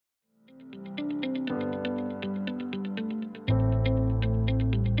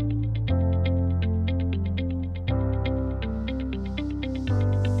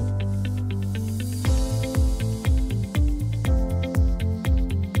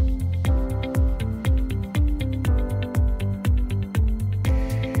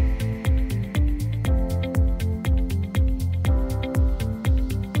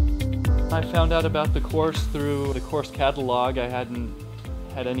found out about the course through the course catalog. I hadn't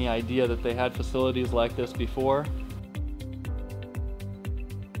had any idea that they had facilities like this before.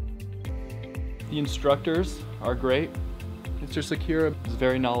 The instructors are great. Mr. Sakura is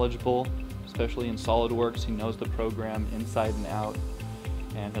very knowledgeable, especially in SolidWorks. He knows the program inside and out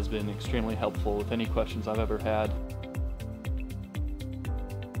and has been extremely helpful with any questions I've ever had.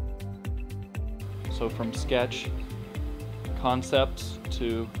 So from sketch concepts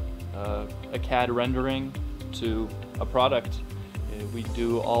to a CAD rendering to a product, we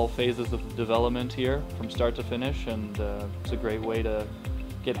do all phases of development here from start to finish, and it's a great way to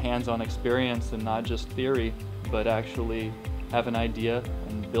get hands-on experience and not just theory, but actually have an idea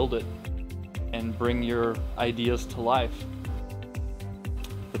and build it and bring your ideas to life.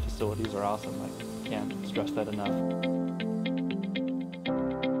 The facilities are awesome. I can't stress that enough.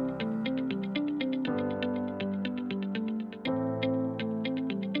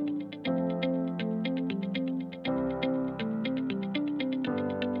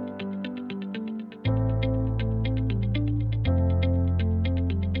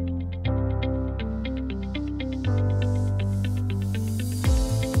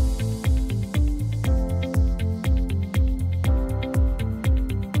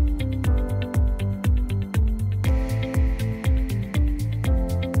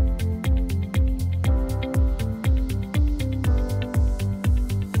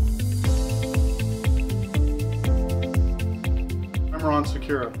 I'm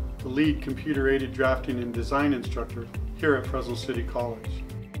Sakura, the lead computer-aided drafting and design instructor here at Fresno City College.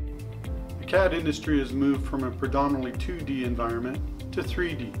 The CAD industry has moved from a predominantly 2D environment to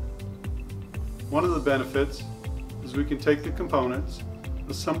 3D. One of the benefits is we can take the components,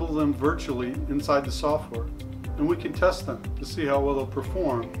 assemble them virtually inside the software, and we can test them to see how well they'll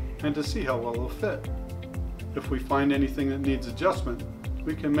perform and to see how well they'll fit. If we find anything that needs adjustment,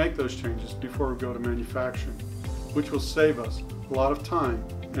 we can make those changes before we go to manufacturing, which will save us a lot of time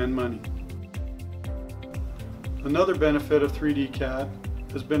and money. Another benefit of 3D CAD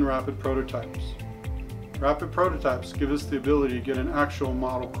has been rapid prototypes. Rapid prototypes give us the ability to get an actual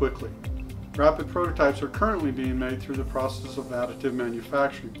model quickly. Rapid prototypes are currently being made through the process of additive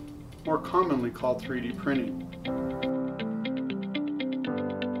manufacturing, more commonly called 3D printing.